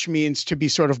 which means to be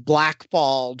sort of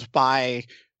blackballed by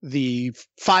the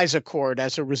FISA court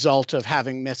as a result of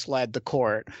having misled the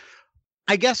court.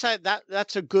 I guess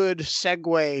that's a good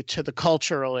segue to the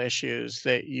cultural issues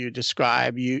that you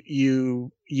describe.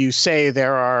 You say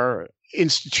there are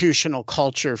institutional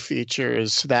culture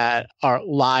features that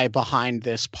lie behind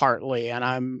this partly, and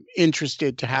I'm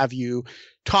interested to have you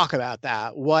talk about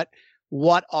that.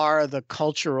 What are the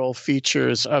cultural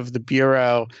features of the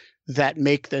Bureau that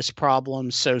make this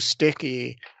problem so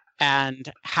sticky,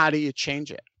 and how do you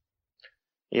change it?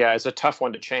 Yeah, it's a tough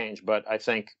one to change, but I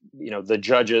think, the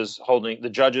judges,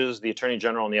 the Attorney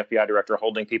General and the FBI Director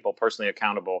holding people personally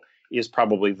accountable is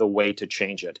probably the way to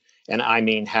change it. And I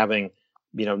mean having,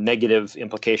 negative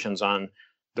implications on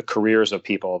the careers of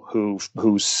people who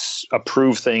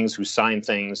approve things, who sign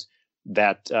things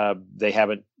that they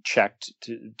haven't checked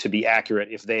to be accurate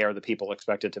if they are the people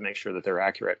expected to make sure that they're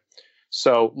accurate.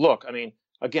 So look, I mean,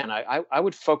 again, I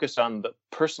would focus on the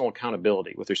personal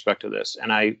accountability with respect to this.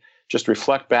 And I just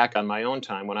reflect back on my own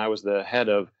time when I was the head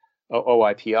of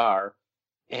OIPR.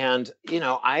 And,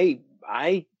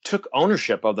 I took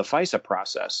ownership of the FISA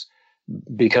process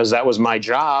because that was my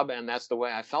job and that's the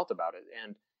way I felt about it.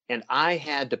 And I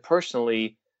had to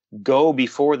personally go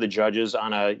before the judges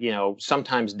on a,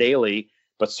 sometimes daily,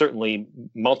 but certainly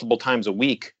multiple times a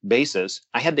week basis.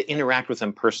 I had to interact with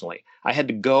them personally. I had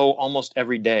to go almost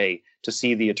every day to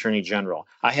see the Attorney General.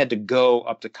 I had to go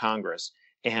up to Congress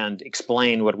and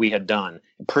explain what we had done,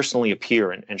 personally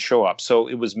appear and show up. So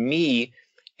it was me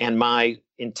and my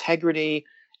integrity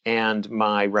and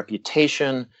my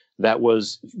reputation that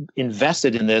was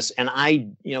invested in this. And I,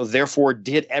 therefore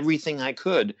did everything I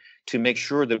could to make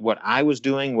sure that what I was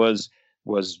doing was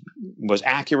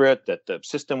accurate, that the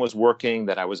system was working,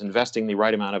 that I was investing the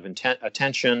right amount of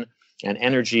attention and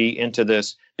energy into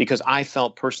this, because I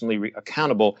felt personally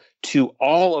accountable to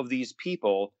all of these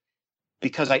people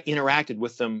because I interacted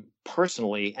with them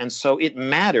personally. And so it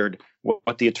mattered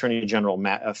what the Attorney General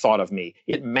thought of me.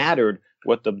 It mattered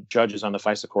what the judges on the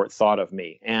FISA court thought of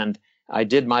me. And I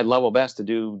did my level best to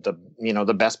do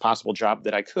the best possible job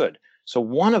that I could. So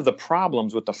one of the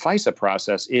problems with the FISA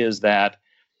process is that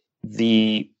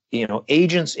the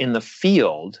agents in the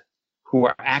field who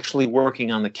are actually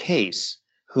working on the case,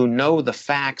 who know the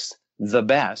facts the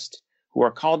best, who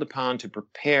are called upon to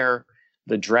prepare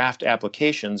the draft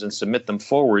applications and submit them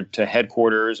forward to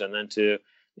headquarters and then to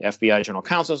the FBI General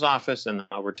Counsel's office and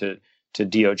over to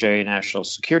DOJ National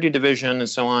Security Division and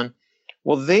so on.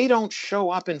 Well, they don't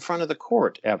show up in front of the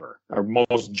court ever, or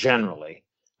most generally,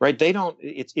 right? They don't.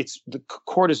 It's the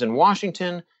court is in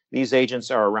Washington. These agents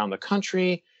are around the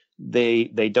country. They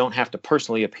don't have to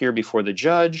personally appear before the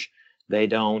judge. They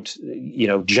don't,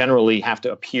 generally have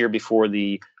to appear before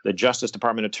the Justice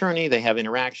Department attorney. They have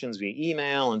interactions via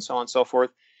email and so on and so forth.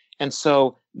 And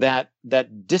so that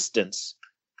distance,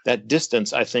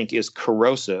 I think, is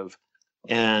corrosive,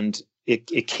 and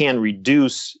it can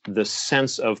reduce the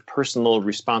sense of personal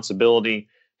responsibility,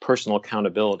 personal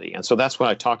accountability. And so that's what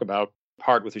I talk about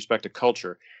part with respect to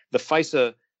culture. The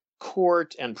FISA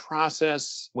court and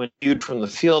process, when viewed from the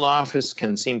field office,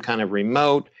 can seem kind of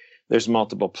remote. There's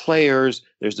multiple players.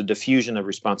 There's a diffusion of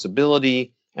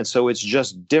responsibility. And so it's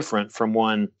just different from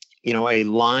when, a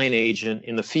line agent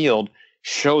in the field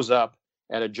shows up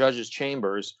at a judge's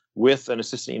chambers with an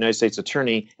assistant United States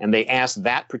attorney, and they ask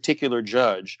that particular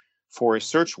judge for a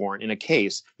search warrant in a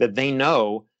case that they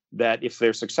know that if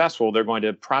they're successful, they're going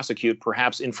to prosecute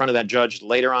perhaps in front of that judge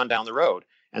later on down the road.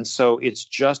 And so it's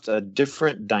just a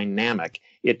different dynamic.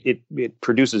 It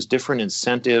produces different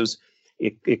incentives.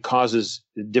 It causes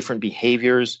different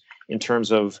behaviors in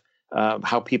terms of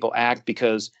how people act,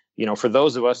 because, for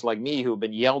those of us like me who have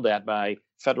been yelled at by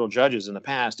federal judges in the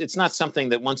past, it's not something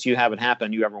that once you have it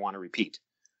happen, you ever want to repeat,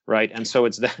 right? And so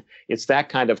it's that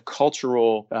kind of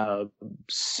cultural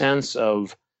sense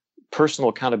of personal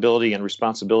accountability and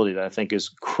responsibility that I think is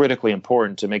critically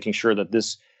important to making sure that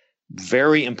this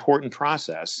very important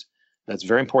process, that's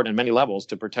very important at many levels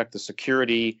to protect the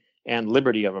security and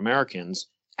liberty of Americans,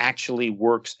 actually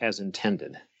works as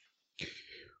intended.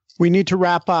 We need to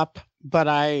wrap up, but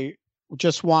I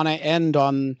just want to end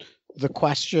on the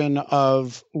question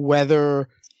of whether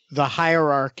the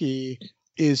hierarchy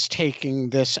is taking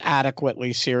this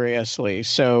adequately seriously.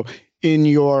 So in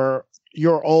your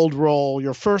old role,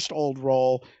 your first old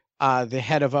role, The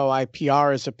head of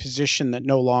OIPR is a position that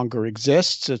no longer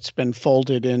exists. It's been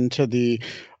folded into the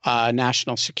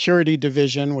National Security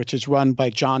Division, which is run by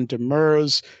John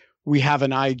Demers. We have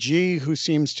an IG who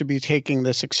seems to be taking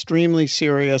this extremely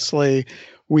seriously.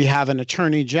 We have an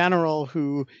attorney general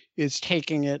who is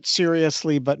taking it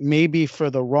seriously, but maybe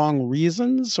for the wrong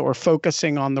reasons or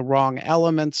focusing on the wrong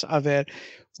elements of it.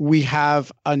 We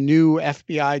have a new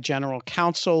FBI general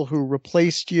counsel who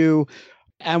replaced you.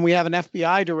 And we have an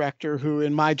FBI director who,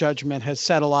 in my judgment, has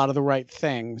said a lot of the right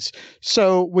things.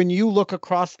 So when you look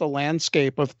across the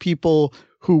landscape of people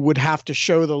who would have to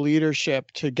show the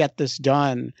leadership to get this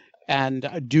done and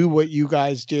do what you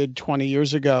guys did 20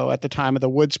 years ago at the time of the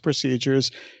Woods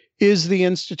procedures, is the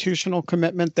institutional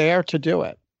commitment there to do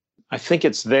it? I think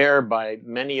it's there by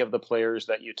many of the players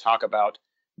that you talk about,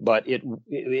 but it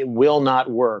will not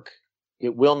work.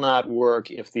 It will not work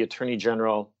if the Attorney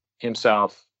General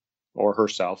himself or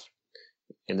herself,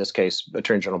 in this case,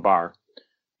 Attorney General Barr,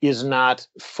 is not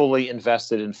fully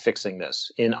invested in fixing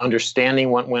this, in understanding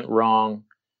what went wrong,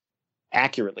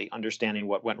 accurately understanding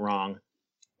what went wrong,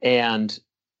 and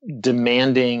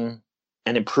demanding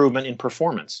an improvement in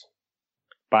performance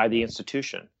by the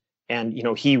institution. And,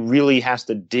 he really has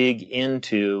to dig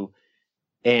into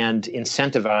and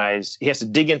incentivize. He has to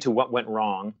dig into what went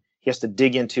wrong. He has to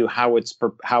dig into how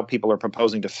people are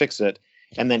proposing to fix it.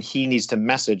 And then he needs to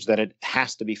message that it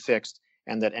has to be fixed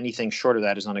and that anything short of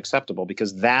that is unacceptable,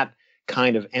 because that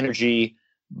kind of energy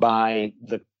by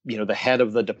the head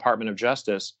of the Department of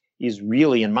Justice is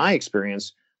really, in my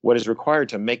experience, what is required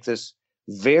to make this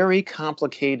very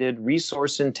complicated,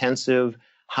 resource-intensive,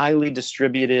 highly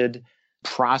distributed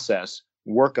process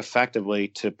work effectively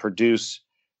to produce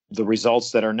the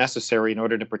results that are necessary in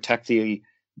order to protect the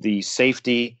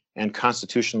safety and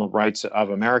constitutional rights of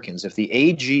Americans. If the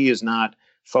AG is not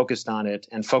focused on it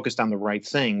and focused on the right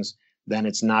things, then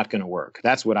it's not going to work.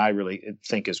 That's what I really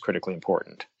think is critically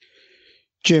important.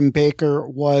 Jim Baker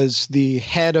was the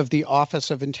head of the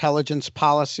Office of Intelligence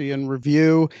Policy and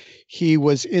Review. He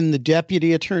was in the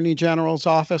Deputy Attorney General's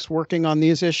office working on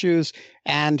these issues,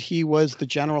 and he was the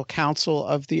general counsel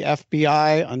of the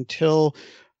FBI until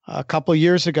a couple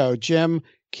years ago. Jim,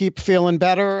 keep feeling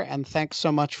better, and thanks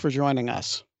so much for joining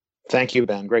us. Thank you,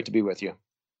 Ben. Great to be with you.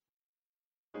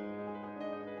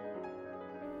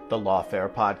 The Lawfare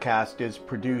podcast is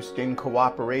produced in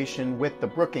cooperation with the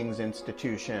Brookings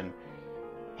Institution.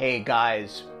 Hey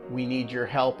guys, we need your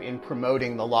help in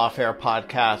promoting the Lawfare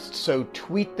podcast, so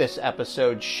tweet this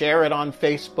episode, share it on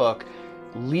Facebook,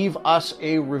 leave us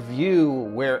a review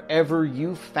wherever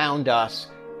you found us.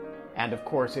 And of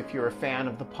course, if you're a fan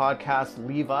of the podcast,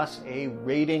 leave us a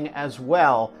rating as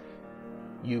well.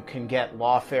 You can get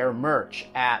Lawfare merch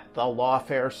at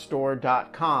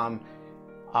thelawfarestore.com.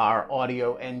 Our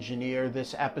audio engineer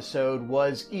this episode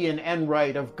was Ian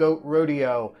Enright of Goat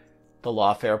Rodeo. The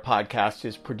Lawfare podcast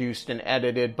is produced and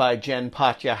edited by Jen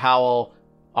Patja Howell.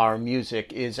 Our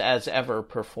music is, as ever,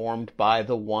 performed by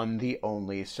the one, the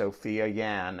only Sophia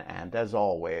Yan. And as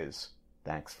always,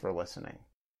 thanks for listening.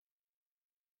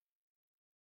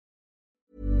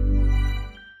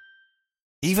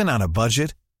 Even on a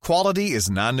budget, quality is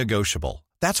non-negotiable.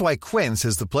 That's why Quince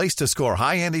is the place to score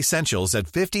high-end essentials at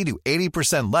 50 to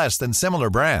 80% less than similar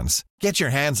brands. Get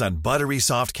your hands on buttery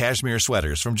soft cashmere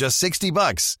sweaters from just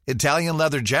 $60, Italian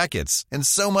leather jackets, and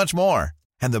so much more.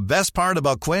 And the best part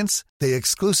about Quince, they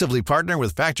exclusively partner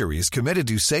with factories committed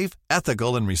to safe,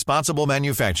 ethical, and responsible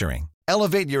manufacturing.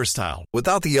 Elevate your style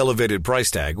without the elevated price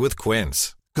tag with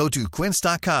Quince. Go to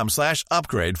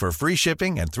quince.com/upgrade for free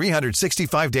shipping and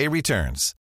 365-day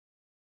returns.